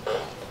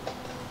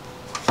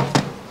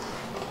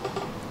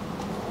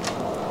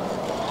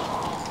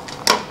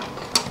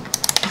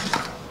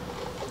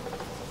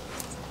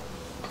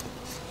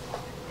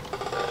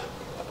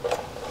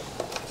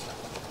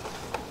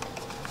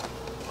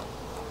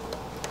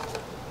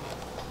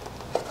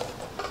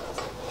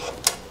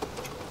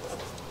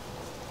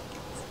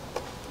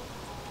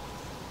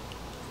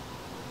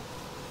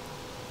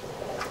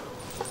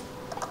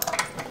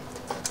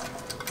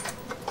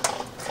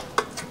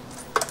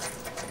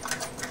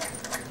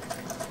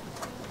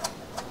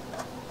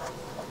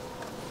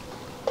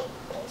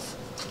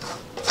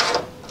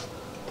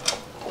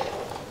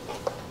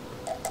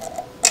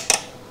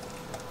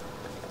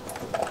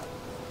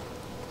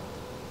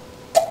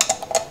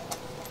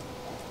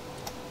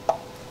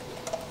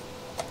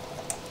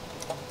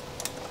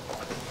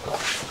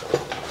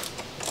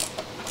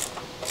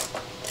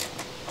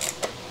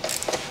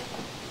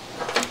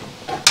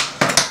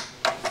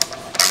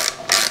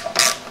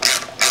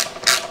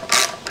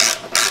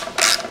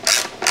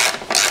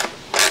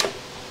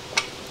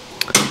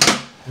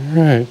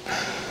 Alright,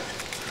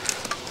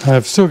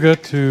 I've still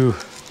got to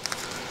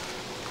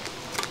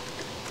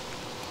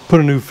put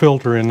a new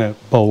filter in that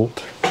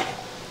bolt.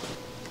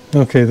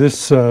 Okay,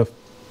 this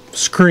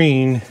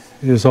screen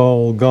is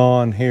all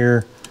gone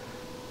here,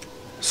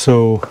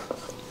 so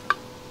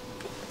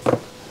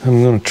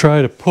I'm going to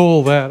try to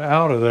pull that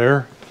out of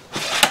there.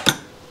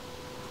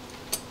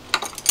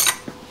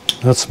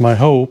 That's my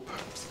hope.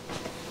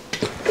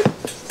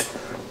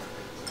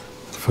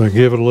 If I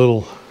give it a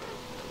little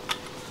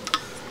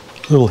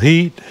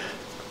heat.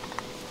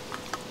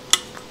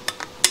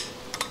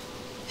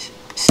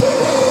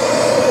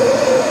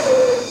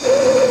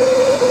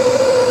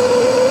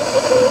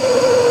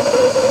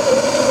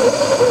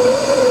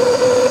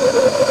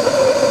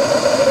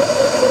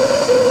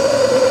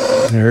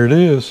 There it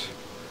is.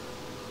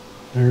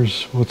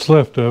 There's what's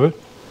left of it.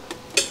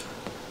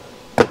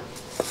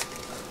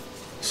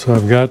 So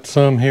I've got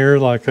some here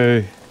like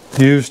I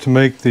used to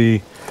make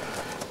the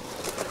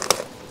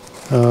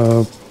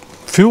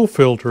fuel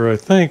filter, I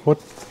think. What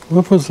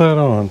was that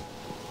on?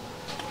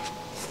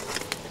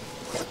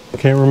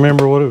 Can't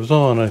remember what it was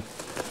on. I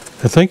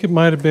think it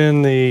might have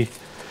been the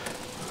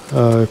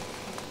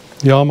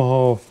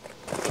Yamaha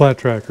flat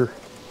tracker.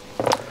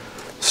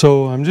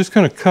 So I'm just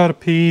going to cut a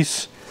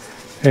piece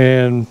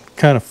and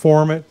kind of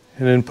form it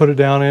and then put it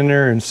down in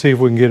there and see if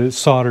we can get it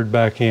soldered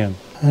back in.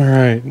 All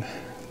right,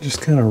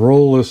 just kind of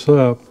roll this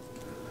up.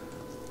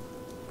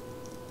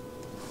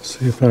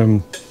 See if I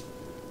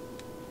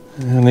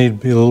need to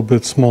be a little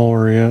bit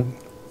smaller yet.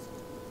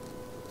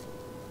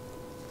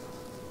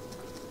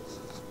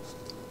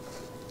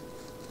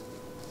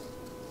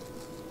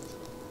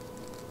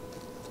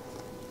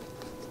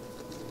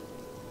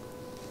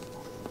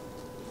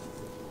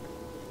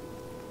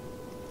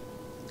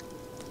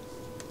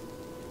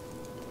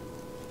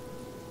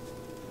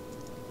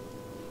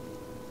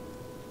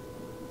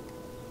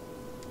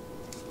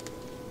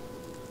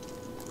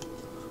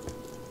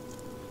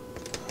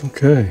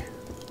 Okay,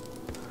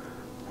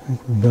 I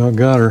think we've about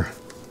got her.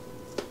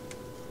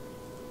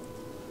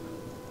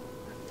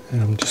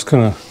 And I'm just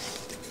going to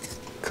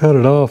cut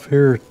it off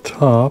here at the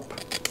top.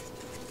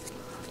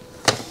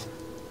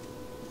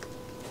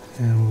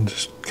 And we'll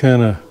just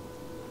kind of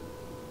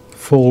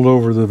fold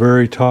over the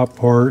very top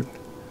part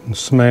and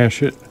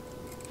smash it.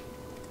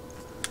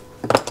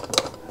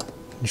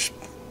 Just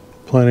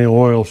plenty of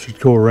oil should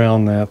go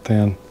around that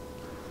then.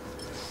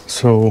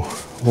 So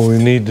what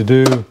we need to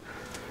do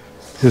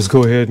is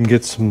go ahead and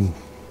get some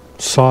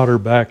solder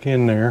back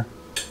in there.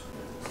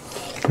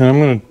 And I'm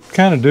going to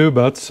kind of do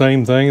about the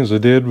same thing as I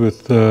did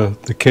with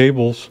the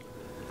cables.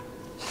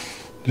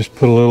 Just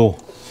put a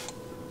little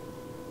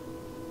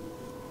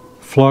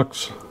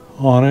flux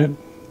on it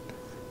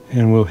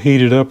and we'll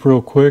heat it up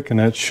real quick, and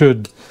that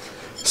should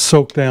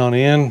soak down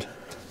in.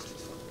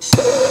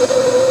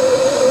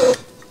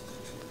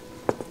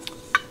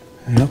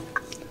 Yep.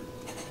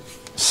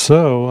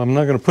 So I'm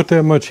not going to put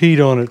that much heat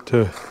on it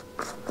to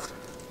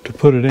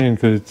put it in,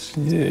 because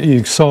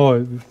you saw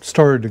it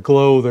started to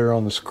glow there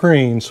on the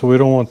screen, so we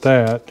don't want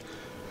that.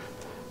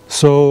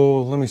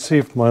 So let me see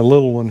if my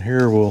little one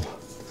here will,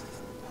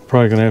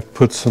 probably going to have to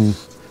put some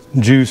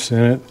juice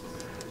in it.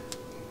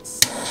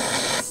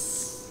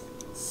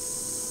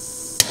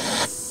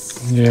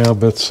 Yeah, I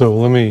bet so.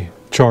 Let me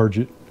charge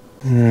it.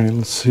 All right,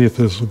 let's see if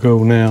this will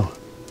go now.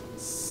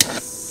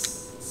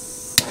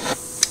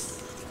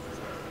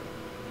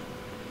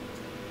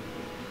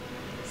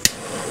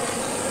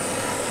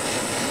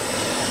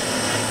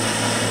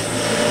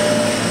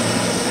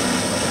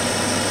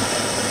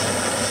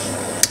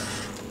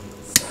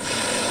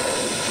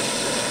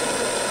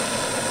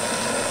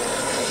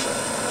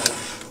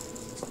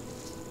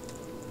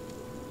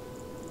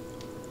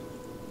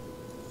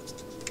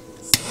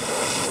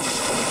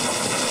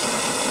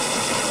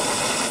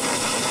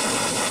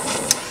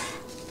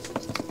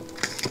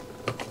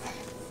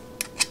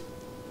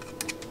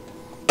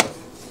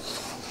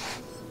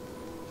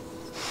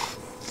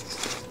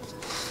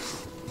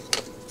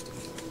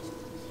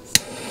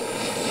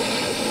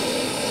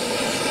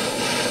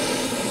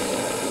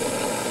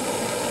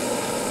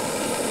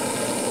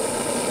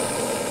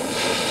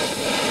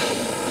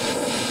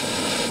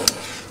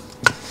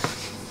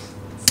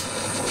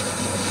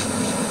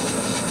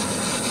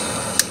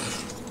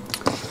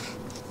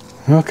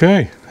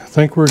 Okay, I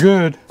think we're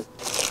good.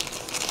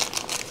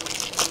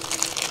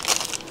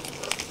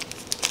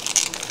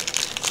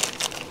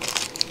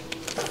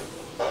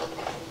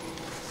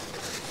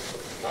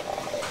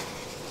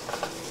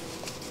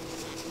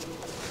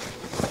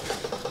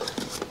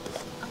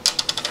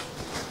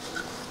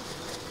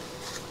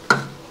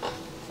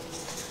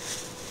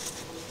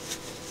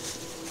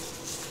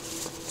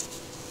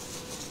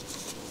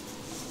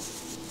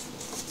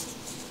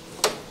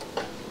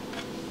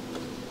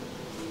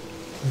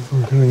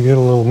 We're going to get a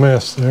little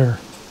mess there.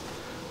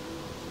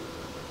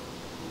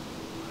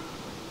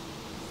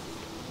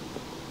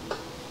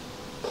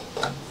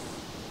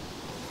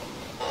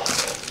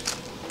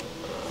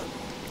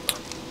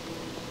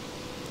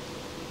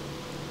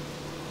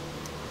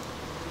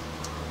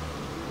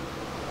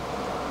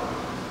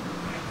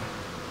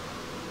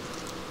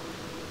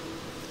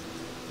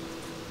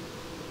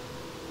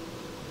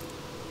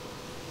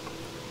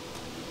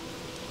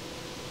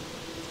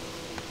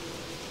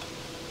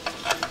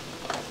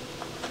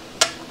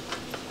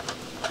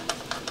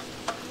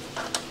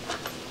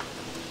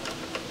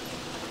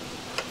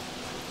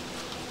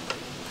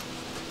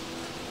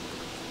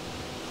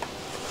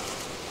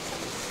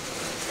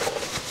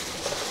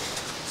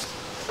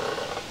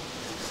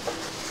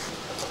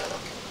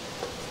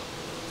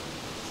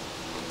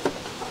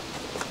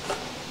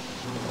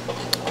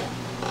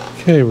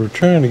 Okay, we're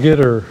trying to get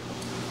our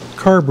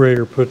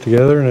carburetor put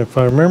together, and if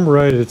I remember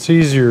right, it's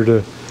easier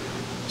to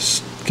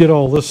get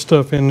all this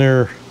stuff in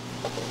there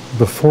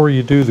before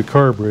you do the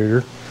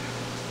carburetor.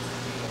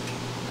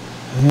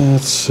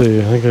 Let's see,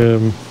 I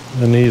think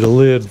I need a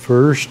lid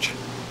first.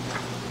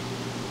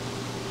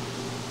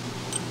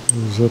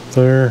 It's up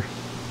there.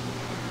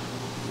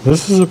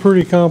 This is a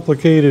pretty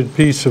complicated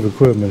piece of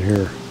equipment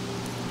here,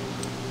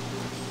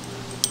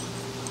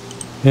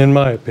 in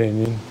my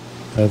opinion.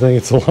 I think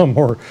it's a lot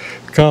more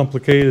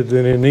complicated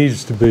than it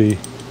needs to be.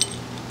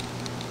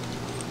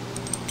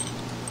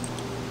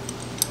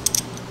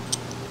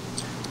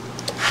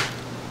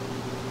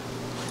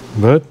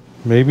 But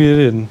maybe it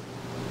didn't.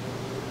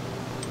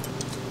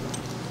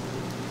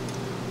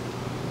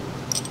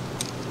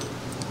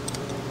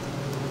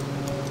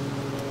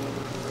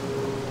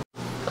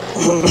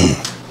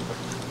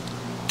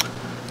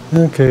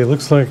 Okay,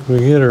 looks like we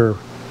get our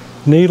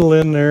needle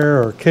in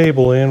there, our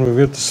cable in. We've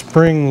got the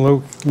spring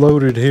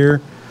loaded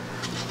here,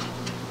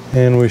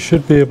 and we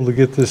should be able to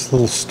get this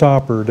little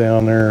stopper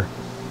down there,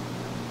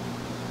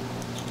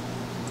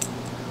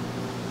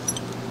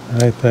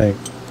 I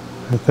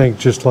think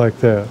just like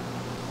that.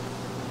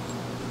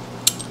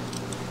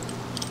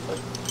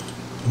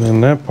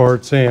 Then that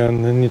part's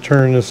in. Then you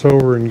turn this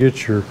over and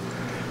get your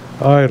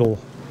idle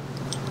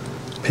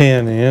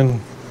pin in,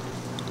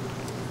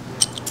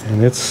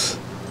 and it's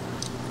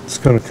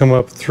going to come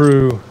up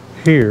through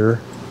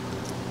here.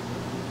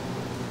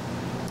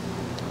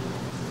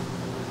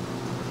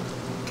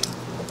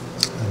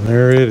 And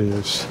there it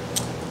is.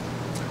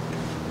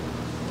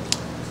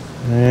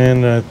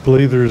 And I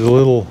believe there's a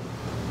little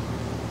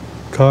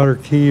cotter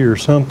key or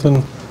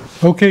something.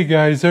 Okay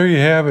guys, there you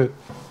have it.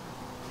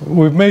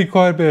 We've made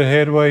quite a bit of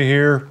headway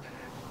here,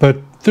 but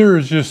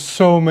there's just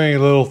so many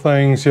little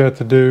things yet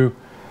to do,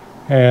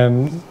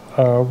 and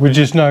we're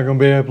just not going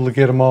to be able to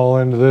get them all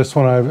into this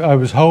one. I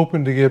was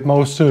hoping to get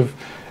most of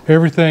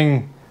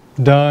everything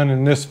done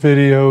in this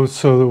video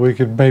so that we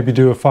could maybe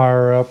do a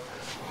fire up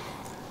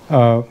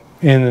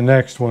in the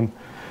next one,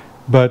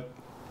 but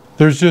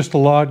there's just a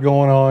lot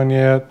going on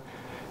yet.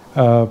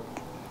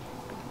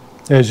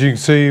 As you can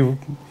see, you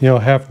know,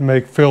 have to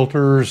make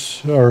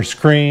filters or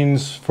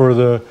screens for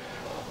the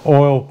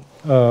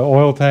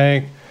oil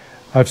tank.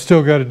 I've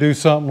still got to do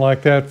something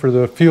like that for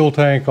the fuel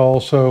tank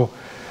also.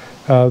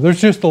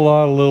 There's just a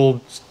lot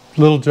of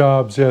little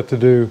jobs yet to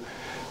do.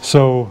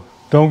 So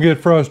don't get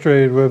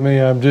frustrated with me.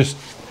 I'm just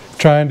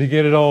trying to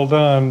get it all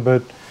done,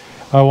 but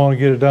I want to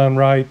get it done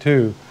right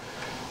too.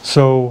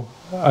 So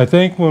I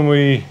think when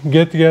we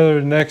get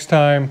together next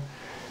time,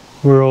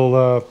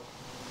 we'll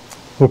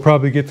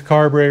probably get the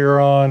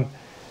carburetor on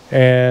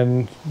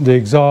and the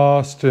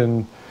exhaust,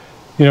 and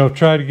you know,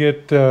 try to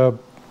get the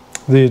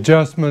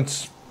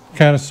adjustments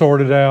kind of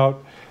sorted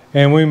out,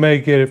 and we may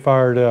get it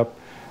fired up.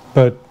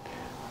 But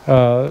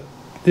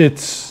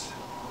it's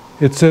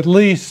at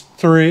least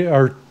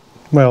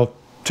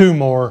 2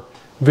 more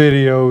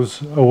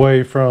videos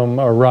away from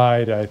a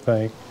ride, I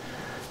think.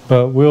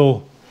 But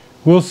we'll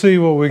see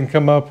what we can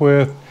come up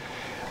with.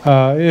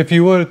 If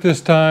you would at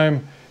this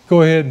time,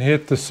 go ahead and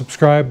hit the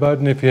subscribe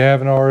button if you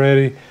haven't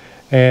already,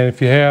 and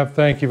if you have,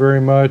 thank you very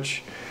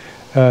much.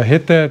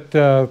 Hit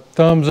that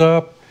thumbs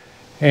up,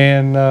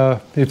 and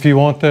if you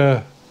want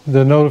the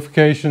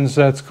notifications,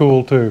 that's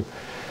cool too.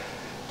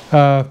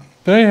 But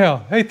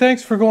anyhow, hey,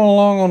 thanks for going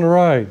along on the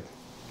ride.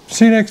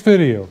 See you next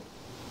video.